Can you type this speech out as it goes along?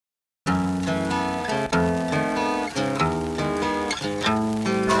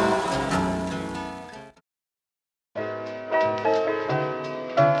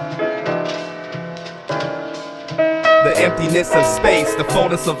emptiness of space, the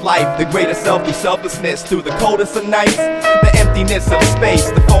fullness of life, the greatest self through selflessness through the coldest of nights. The emptiness of space,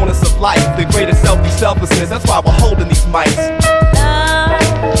 the fullness of life, the greatest self through selflessness. That's why we're holding these mics. Love,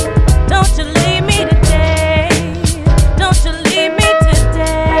 don't you leave me today. Don't you leave me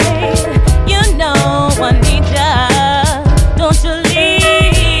today. You know I need ya. Don't you leave.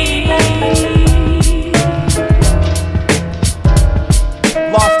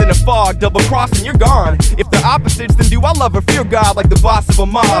 Lost in a fog, double crossing, you're gone. If the opposites, then do I love or fear God like the boss of a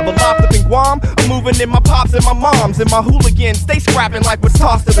mob? But locked up in Guam, I'm moving in my pops and my moms. And my hooligans stay scrapping like what's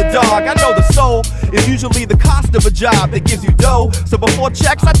tossed to the dog. I know the soul is usually the cost of a job that gives you dough. So before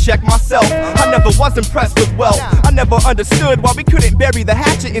checks, I check myself. I never was impressed with wealth. I never understood why we couldn't bury the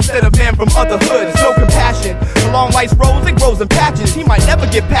hatchet instead of man from other hoods. No compassion. Along life's roads, it grows in patches. He might never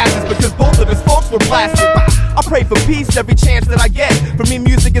get past this because both of his folks were blasted. I pray for peace every chance that I get. For me,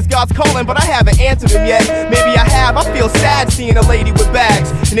 music is God's calling, but I haven't answered him yet. Maybe I have. I feel sad seeing a lady with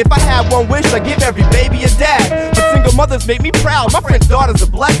bags. And if I had one wish, I'd give every baby a dad. But single mothers make me proud. My friend's daughter's a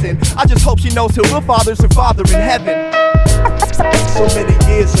blessing. I just hope she knows her real father's her father in heaven. So many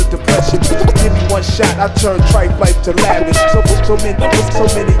years of depression. Give me one shot, I turn trite life to lavish. So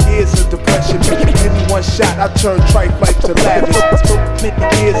many years of depression. Give me one shot, I turn trite life to lavish. So many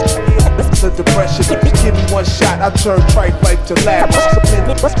years of depression. Give me one shot, I turn trite life to lavish.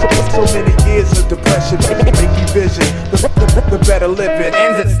 So many years of depression. Make me vision the better living.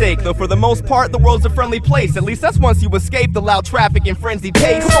 Ends at stake, though for the most part the world's a friendly place. At least that's once you escape the loud traffic and frenzied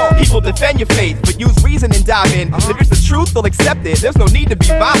pace. People defend your faith, but use reason and dive in. If it's the truth, they'll accept it. There's no need to be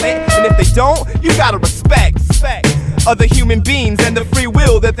violent, and if they don't, you gotta respect other human beings and the free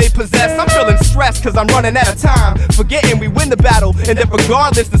will that they possess. I'm feeling stressed cause I'm running out of time, forgetting we win the battle and that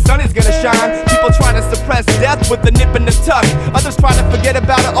regardless the sun is gonna shine. People trying to suppress death with the nip and the tuck. Others trying to forget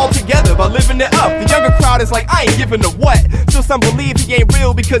about it altogether by living it up. The younger crowd is like, I ain't giving a what. Still some believe he ain't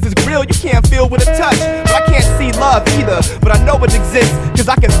real because his grill you can't feel with a touch. But I can't see love either, but I know it exists cause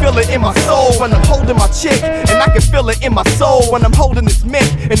I can feel it in my soul when I'm holding my chick. And I can feel it in my soul when I'm holding this mic.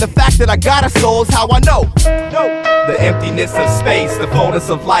 And the fact that I got a soul is how I know. The emptiness of space, the fullness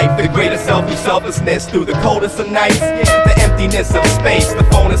of life, the greatest self through selflessness through the coldest of nights. The emptiness of space, the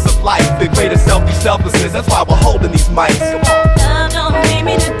fullness of life, the greatest self through selflessness. That's why we're holding these mics. Love, don't leave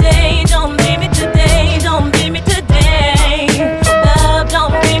me today. Don't